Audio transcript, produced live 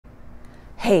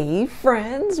Hey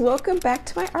friends, welcome back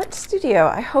to my art studio.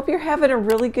 I hope you're having a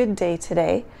really good day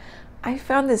today. I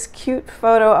found this cute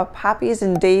photo of poppies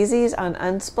and daisies on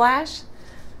Unsplash.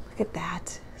 Look at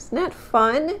that. Isn't that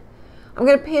fun? I'm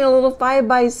going to paint a little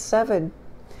 5x7.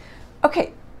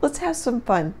 Okay, let's have some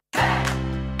fun.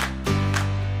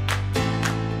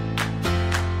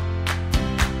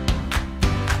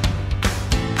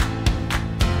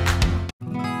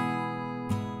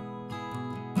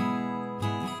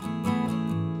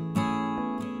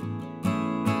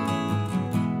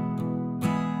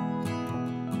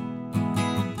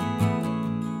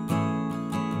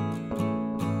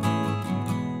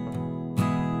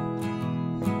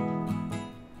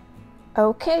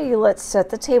 Okay, let's set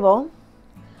the table.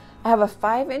 I have a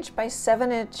 5" by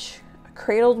 7"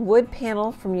 cradled wood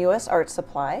panel from US Art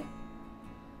Supply,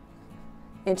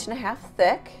 1.5 inches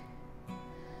thick. It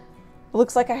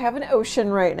looks like I have an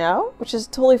ocean right now, which is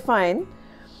totally fine.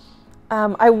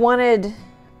 I wanted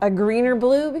a greener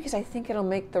blue because I think it'll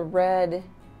make the red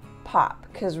pop,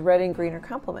 because red and green are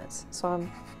complements. So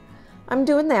I'm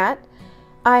doing that.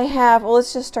 I have, well,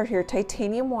 let's just start here,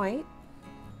 titanium white.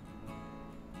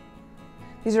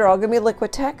 These are all going to be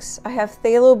Liquitex. I have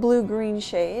Phthalo blue green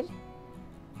shade,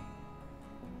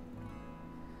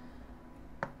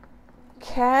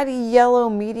 Caddy yellow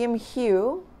medium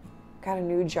hue. Got a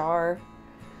new jar,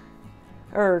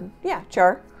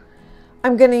 jar.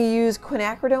 I'm going to use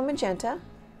Quinacridone Magenta,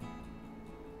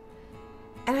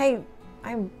 and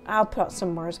I'll put out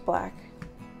some Mars Black.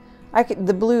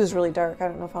 The blue is really dark. I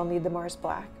don't know if I'll need the Mars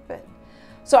Black, but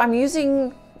so I'm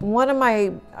using one of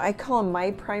my, I call them my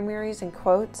primaries in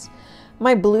quotes.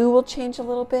 My blue will change a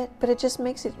little bit, but it just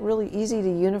makes it really easy to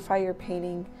unify your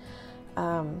painting.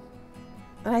 And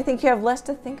I think you have less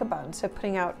to think about. Instead of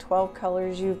putting out 12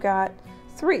 colors, you've got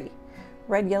 3,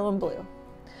 red, yellow, and blue.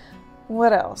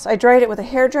 What else? I dried it with a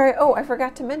hairdryer. Oh, I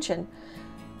forgot to mention,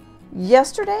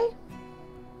 yesterday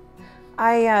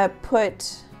I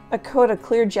put a coat of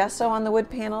clear gesso on the wood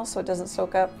panel so it doesn't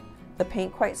soak up the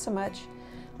paint quite so much.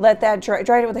 Let that dry,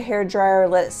 dried it with a hair dryer,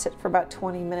 let it sit for about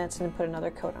 20 minutes and then put another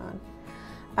coat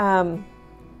on.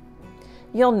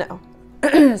 You'll know,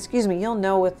 excuse me, you'll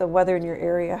know with the weather in your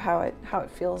area how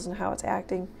it feels and how it's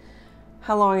acting,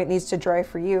 how long it needs to dry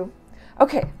for you.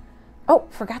 Okay, oh,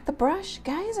 forgot the brush.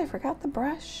 Guys, I forgot the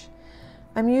brush.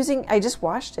 I just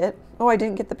washed it. Oh, I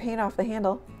didn't get the paint off the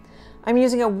handle. I'm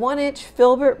using a 1"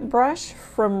 filbert brush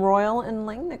from Royal and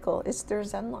Langnickel. It's their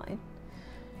Zen line.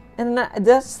 And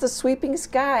that's the sweeping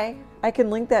sky. I can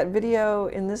link that video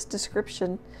in this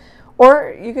description.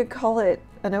 Or you could call it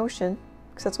an ocean,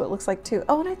 because that's what it looks like too.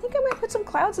 Oh, and I think I might put some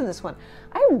clouds in this one.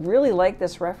 I really like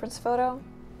this reference photo.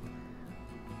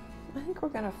 I think we're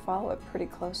going to follow it pretty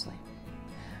closely.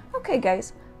 Okay,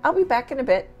 guys, I'll be back in a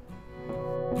bit.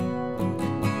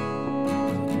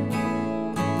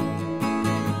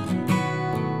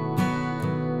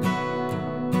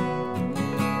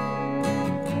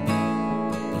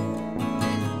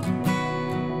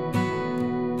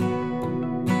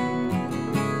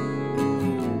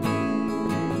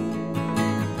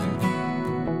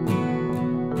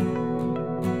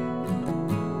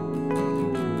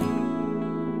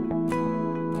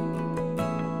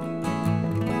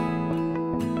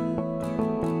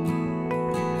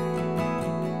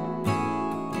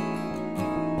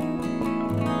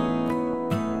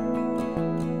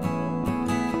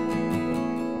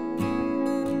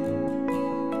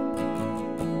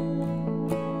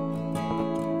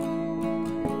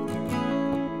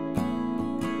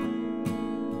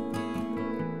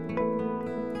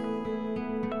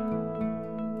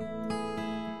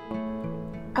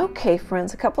 Okay,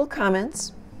 friends, a couple of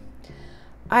comments.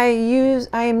 I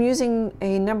am using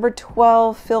a number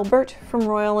 12 filbert from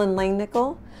Royal and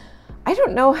Langnickel. I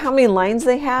don't know how many lines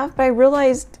they have, but I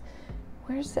realized,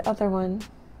 where's the other one?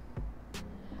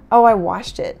 Oh, I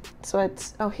washed it. So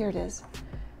it's, oh, here it is.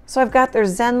 So I've got their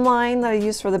Zen line that I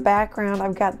use for the background.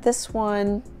 I've got this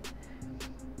one.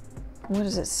 What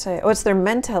does it say? Oh, it's their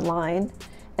Menta line.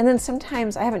 And then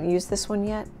sometimes, I haven't used this one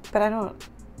yet, but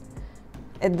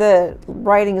the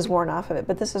writing is worn off of it,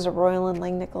 but this is a Royal and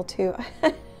Langnickel too.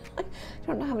 I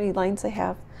don't know how many lines they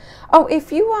have. Oh,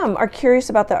 if you are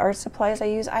curious about the art supplies I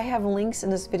use, I have links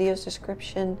in this video's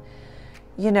description.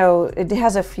 You know, it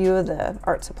has a few of the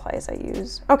art supplies I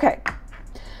use. Okay,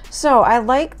 so I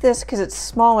like this because it's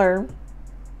smaller.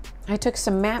 I took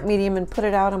some matte medium and put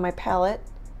it out on my palette.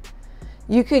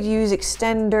 You could use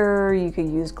extender, you could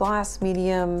use gloss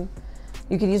medium,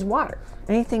 you could use water,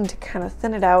 anything to kind of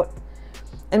thin it out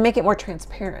and make it more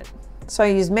transparent. So I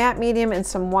use matte medium and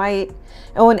some white.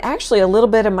 Oh, and actually a little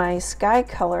bit of my sky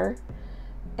color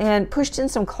and pushed in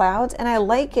some clouds, and I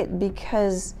like it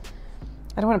because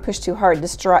I don't want to push too hard.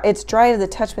 It's dry to the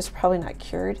touch, but it's probably not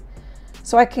cured.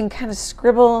 So I can kind of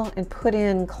scribble and put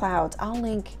in clouds. I'll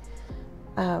link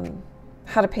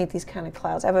how to paint these kind of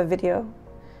clouds. I have a video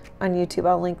on YouTube.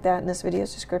 I'll link that in this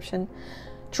video's description.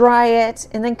 Dry it,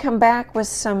 and then come back with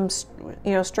some,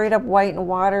 you know, straight up white and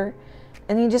water,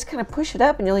 and then you just kind of push it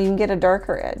up, and you'll even get a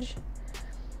darker edge.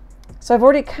 So I've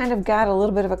already kind of got a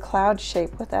little bit of a cloud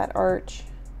shape with that arch.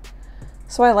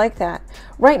 So I like that.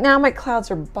 Right now my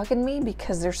clouds are bugging me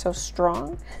because they're so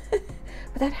strong, but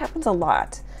that happens a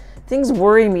lot. Things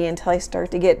worry me until I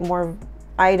start to get more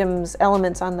items,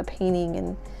 elements on the painting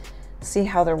and see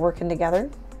how they're working together.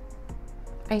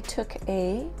 I took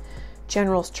a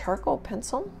General's charcoal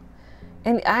pencil,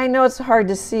 and I know it's hard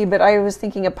to see, but I was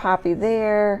thinking a poppy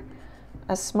there,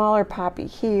 a smaller poppy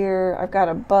here, I've got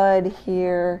a bud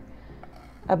here,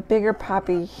 a bigger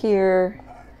poppy here,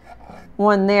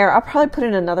 one there. I'll probably put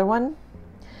in another one.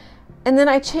 And then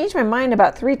I changed my mind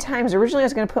about 3 times. Originally I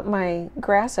was going to put my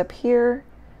grass up here,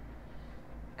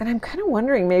 and I'm kind of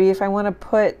wondering maybe if I want to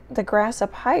put the grass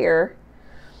up higher,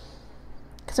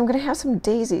 because I'm going to have some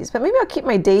daisies, but maybe I'll keep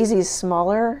my daisies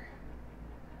smaller.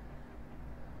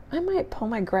 I might pull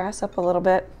my grass up a little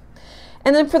bit.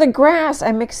 And then for the grass,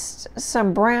 I mixed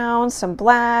some brown, some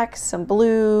black, some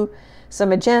blue, some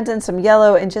magenta, and some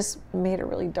yellow, and just made a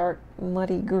really dark,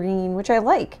 muddy green, which I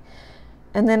like.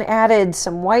 And then added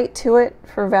some white to it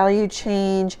for value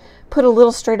change, put a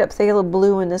little straight up phthalo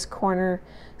blue in this corner,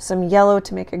 some yellow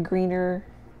to make a greener.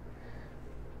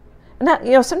 Not,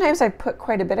 you know, sometimes I put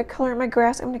quite a bit of color in my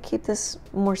grass. I'm going to keep this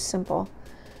more simple.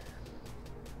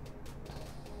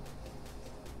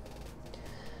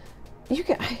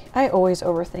 I always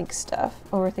overthink stuff.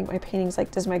 Overthink my paintings.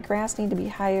 Like, does my grass need to be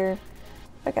higher?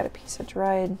 I got a piece of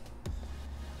dried.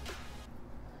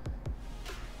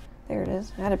 There it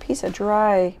is. I had a piece of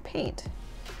dry paint.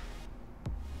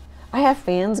 I have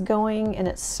fans going, and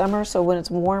it's summer, so when it's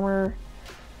warmer,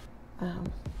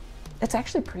 it's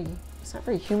actually pretty. It's not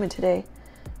very humid today.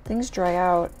 Things dry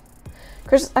out.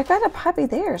 Because I got a poppy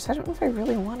there, so I don't know if I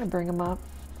really want to bring them up.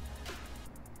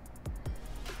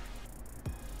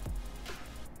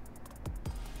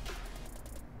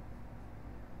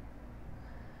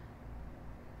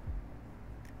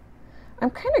 I'm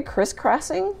kind of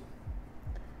crisscrossing.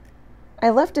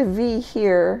 I left a V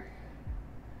here.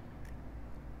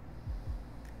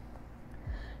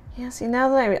 Yeah, see, now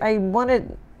that I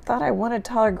thought I wanted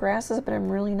taller grasses, but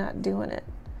I'm really not doing it.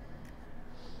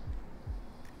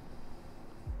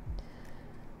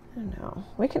 I don't know.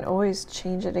 We can always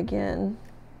change it again.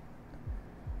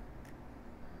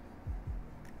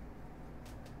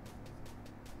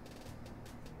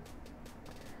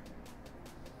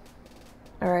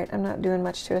 All right, I'm not doing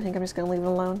much to it. I think I'm just going to leave it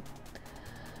alone.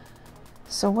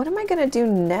 So what am I going to do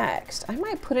next? I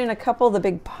might put in a couple of the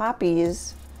big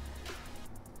poppies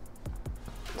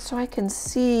so I can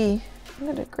see. I'm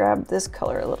going to grab this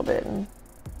color a little bit, and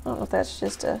I don't know if that's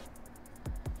just an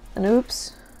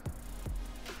oops.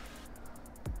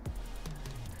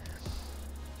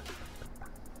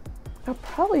 I'll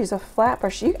probably use a flat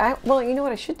brush. Well, you know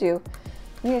what I should do?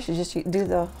 Maybe I should just do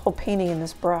the whole painting in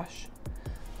this brush.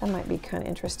 That might be kind of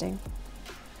interesting.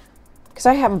 Because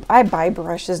I buy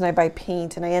brushes and I buy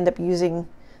paint, and I end up using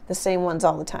the same ones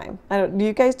all the time. Do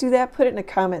you guys do that? Put it in the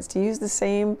comments. Do you use the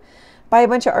same, buy a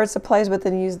bunch of art supplies, but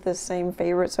then use the same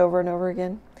favorites over and over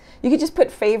again? You could just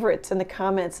put favorites in the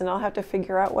comments, and I'll have to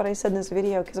figure out what I said in this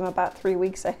video, because I'm about 3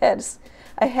 weeks ahead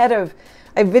of,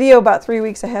 I video about 3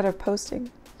 weeks ahead of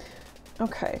posting.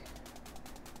 Okay.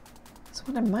 So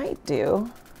what I might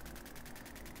do,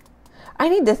 I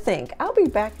need to think. I'll be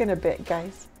back in a bit,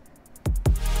 guys.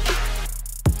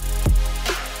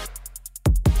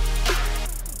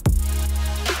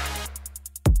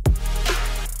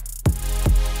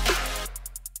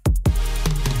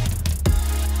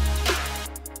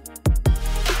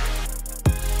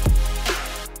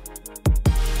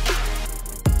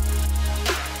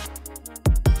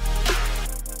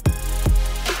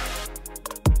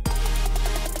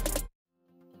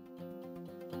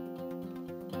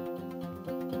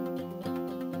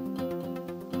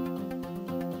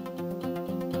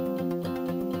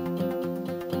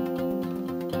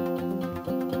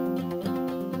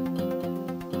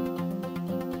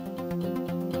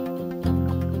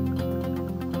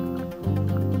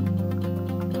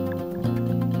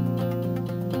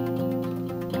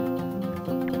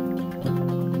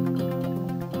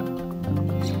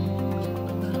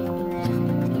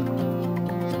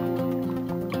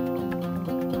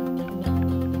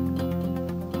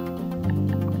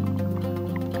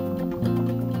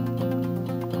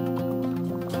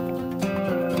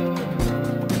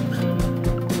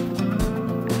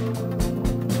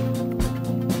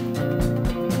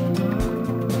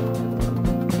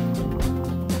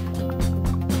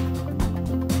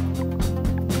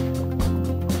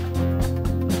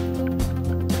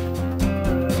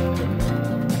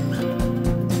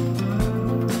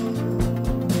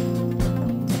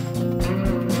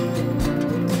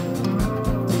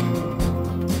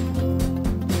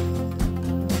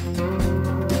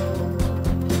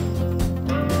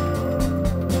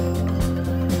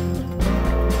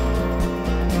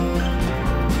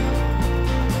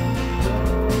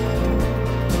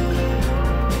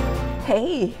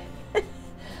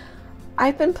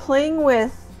 I've been playing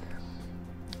with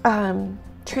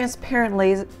transparent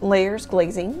layers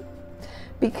glazing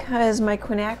because my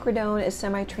quinacridone is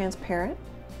semi-transparent.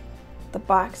 The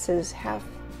box is half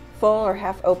full or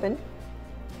half open.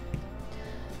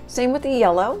 Same with the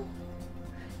yellow.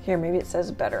 Here, maybe it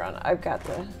says better on it. I've got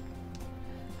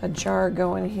a jar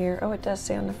going here. Oh, it does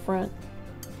say on the front.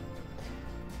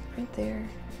 Right there.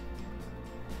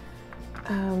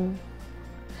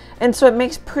 And so it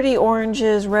makes pretty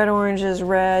oranges,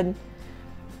 red.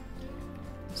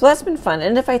 So that's been fun.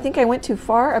 And if I think I went too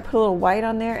far, I put a little white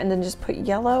on there and then just put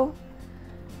yellow.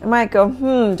 I might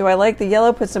go, do I like the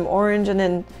yellow? Put some orange and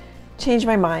then change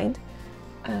my mind.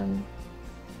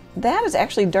 That is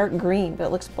actually dark green, but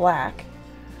it looks black.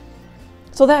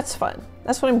 So that's fun.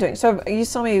 That's what I'm doing. So you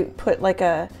saw me put like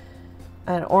an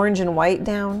orange and white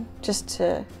down just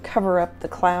to cover up the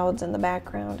clouds in the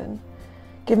background and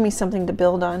give me something to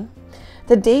build on.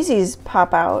 The daisies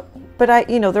pop out, but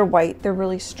they're white. They're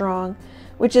really strong,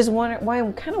 which is why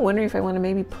I'm kind of wondering if I want to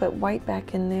maybe put white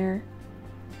back in there.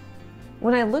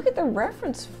 When I look at the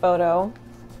reference photo,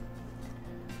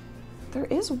 there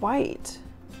is white.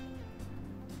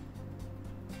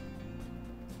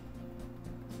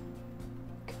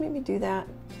 Could maybe do that.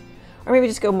 Or maybe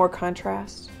just go more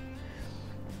contrast.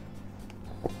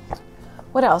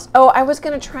 What else? Oh, I was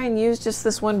going to try and use just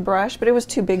this one brush, but it was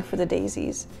too big for the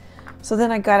daisies. So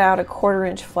then I got out a 1/4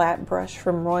 inch flat brush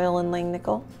from Royal and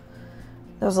Langnickel.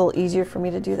 That was a little easier for me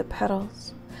to do the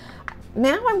petals.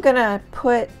 Now I'm going to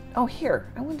put, oh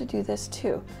here, I wanted to do this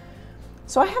too.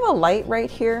 So I have a light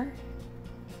right here.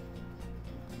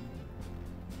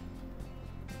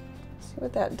 See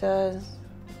what that does.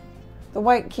 The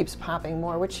white keeps popping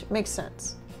more, which makes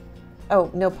sense.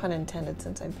 Oh, no pun intended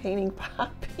since I'm painting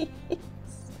poppies.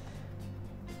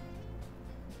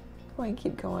 Oh, I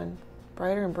keep going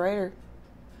brighter and brighter.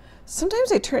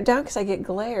 Sometimes I turn it down because I get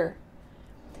glare.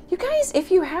 You guys,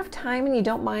 if you have time and you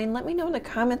don't mind, let me know in the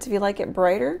comments if you like it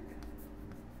brighter.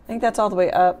 I think that's all the way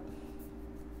up.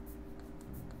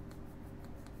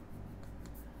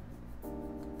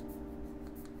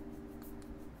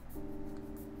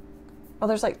 Oh,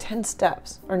 there's like 10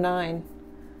 steps or 9.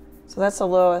 So that's the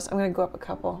lowest. I'm going to go up a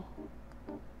couple.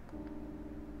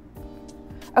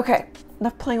 Okay,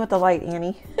 enough playing with the light,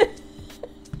 Annie.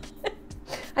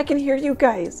 I can hear you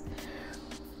guys.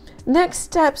 Next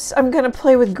steps, I'm going to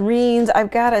play with greens.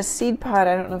 I've got a seed pod.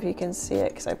 I don't know if you can see it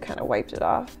because I've kind of wiped it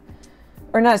off.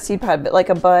 Or not a seed pod, but like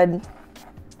a bud. And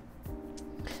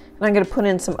I'm going to put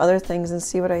in some other things and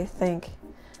see what I think.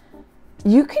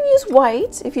 You can use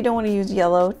white if you don't want to use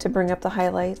yellow to bring up the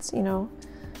highlights, you know.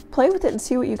 Play with it and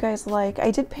see what you guys like. I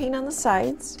did paint on the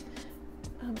sides.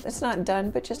 It's not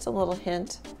done, but just a little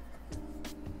hint.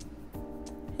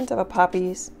 Hint of a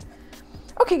poppies.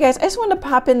 Okay guys, I just wanted to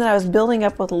pop in that I was building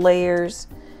up with layers.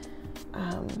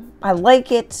 I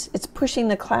like it. It's pushing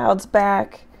the clouds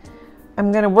back.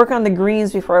 I'm going to work on the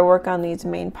greens before I work on these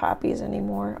main poppies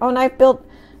anymore. Oh, and I've built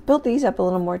these up a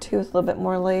little more too with a little bit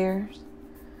more layers.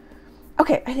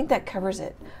 Okay, I think that covers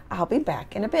it. I'll be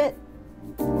back in a bit.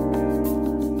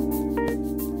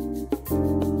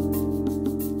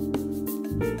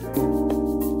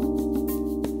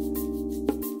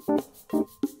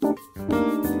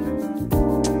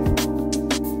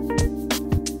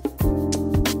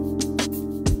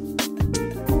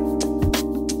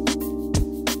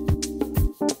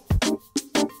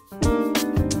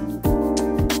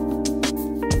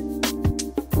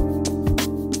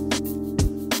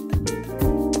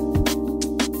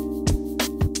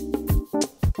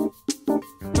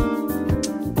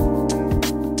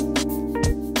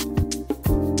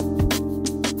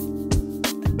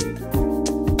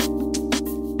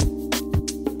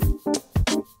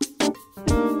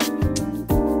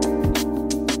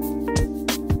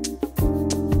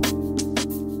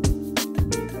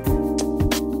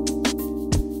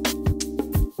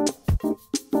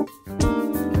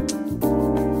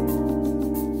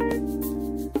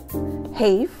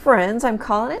 Hey friends, I'm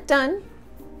calling it done.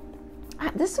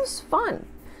 This was fun.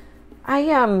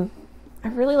 I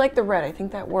really like the red. I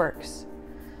think that works.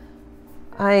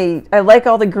 I like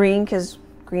all the green because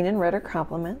green and red are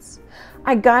complements.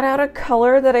 I got out a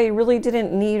color that I really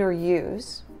didn't need or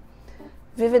use.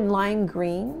 Vivid lime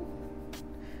green.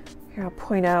 Here, I'll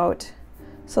point out.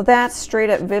 So that's straight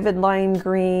up vivid lime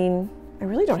green. I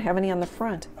really don't have any on the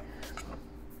front.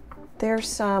 There's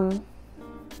some,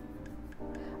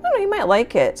 I don't know, you might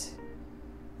like it.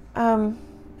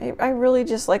 I really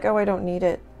just like, oh, I don't need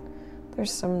it.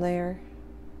 There's some there.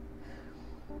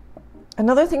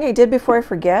 Another thing I did before I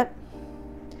forget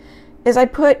is I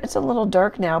put, it's a little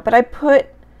dark now, but I put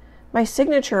my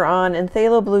signature on in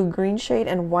phthalo blue green shade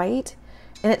and white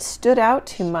and it stood out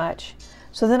too much.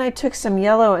 So then I took some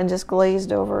yellow and just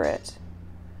glazed over it.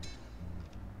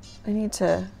 I think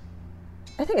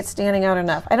it's standing out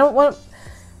enough. I don't want,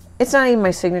 it's not even my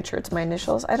signature, it's my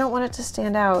initials. I don't want it to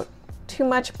stand out too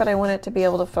much, but I want it to be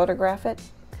able to photograph it.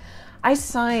 I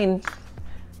sign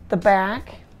the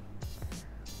back.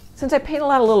 Since I paint a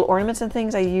lot of little ornaments and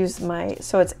things, I use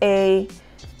so it's A,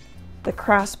 the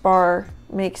crossbar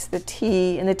makes the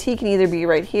T, and the T can either be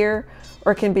right here,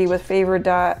 or it can be with favorite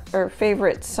dot, or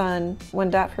favorite son, 1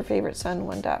 dot for favorite son,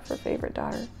 1 dot for favorite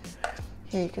daughter.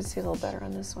 Here you can see a little better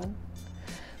on this one.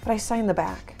 But I sign the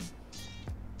back.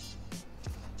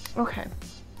 Okay.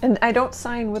 And I don't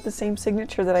sign with the same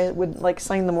signature that I would like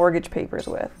sign the mortgage papers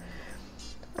with.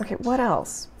 Okay, what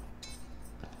else?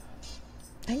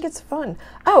 I think it's fun.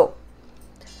 Oh,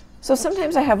 so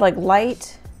sometimes I have like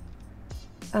light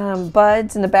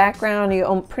buds in the background.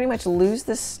 You pretty much lose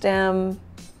the stem.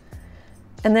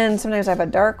 And then sometimes I have a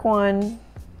dark one.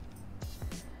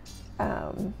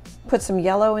 Put some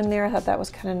yellow in there. I thought that was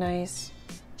kind of nice.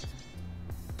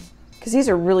 Because these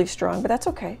are really strong, but that's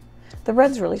okay. The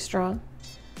red's really strong.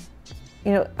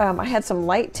 You know, I had some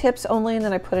light tips only, and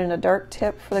then I put in a dark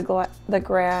tip for the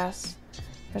grass.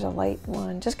 There's a light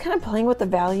one. Just kind of playing with the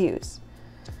values.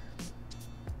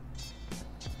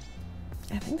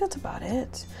 I think that's about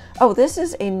it. Oh, this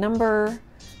is a number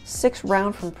 6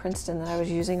 round from Princeton that I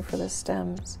was using for the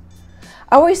stems.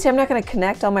 I always say I'm not going to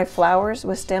connect all my flowers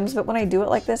with stems, but when I do it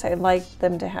like this, I like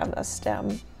them to have a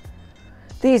stem.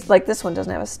 These, like this one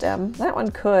doesn't have a stem. That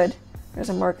one could. There's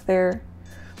a mark there.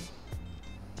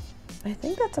 I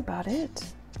think that's about it.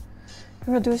 I'm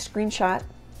going to do a screenshot.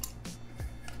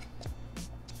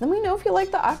 Let me know if you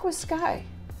like the aqua sky.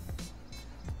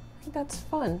 I think that's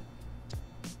fun.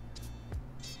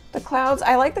 The clouds,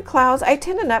 I like the clouds. I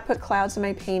tend to not put clouds in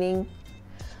my painting.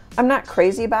 I'm not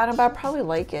crazy about them, but I'll probably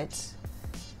like it,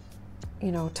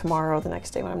 you know, tomorrow, the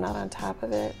next day when I'm not on top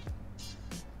of it.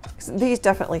 These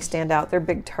definitely stand out. They're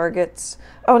big targets.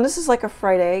 Oh, and this is like a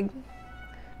fried egg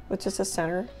with just a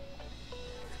center.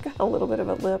 Got a little bit of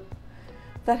a lip.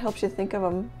 That helps you think of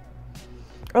them.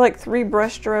 Or like 3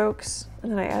 brush strokes,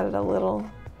 and then I added a little.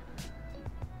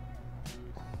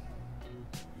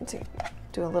 Let's see,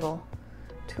 do a little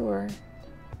tour.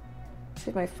 See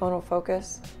if my phone will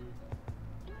focus.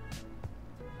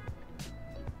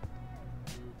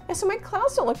 Yeah, so my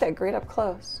clouds don't look that great up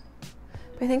close.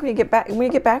 But I think when you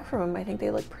get back from them, I think they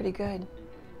look pretty good.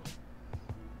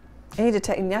 I need to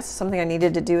take, and that's something I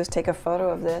needed to do, is take a photo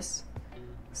of this.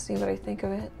 See what I think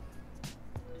of it.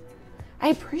 I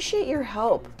appreciate your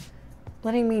help,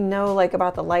 letting me know like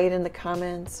about the light in the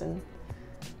comments, and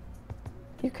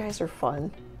you guys are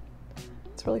fun.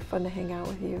 It's really fun to hang out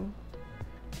with you.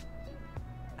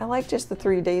 I like just the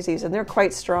 3 daisies, and they're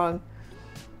quite strong.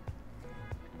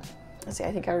 Let's see,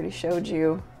 I think I already showed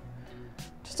you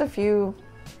just a few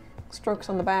strokes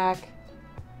on the back.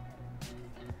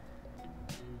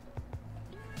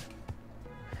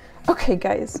 Okay,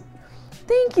 guys.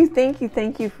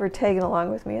 Thank you for tagging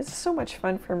along with me. It's so much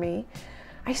fun for me.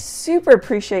 I super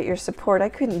appreciate your support. I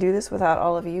couldn't do this without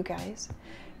all of you guys.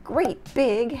 Great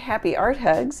big happy art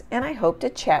hugs, and I hope to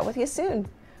chat with you soon.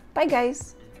 Bye,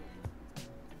 guys.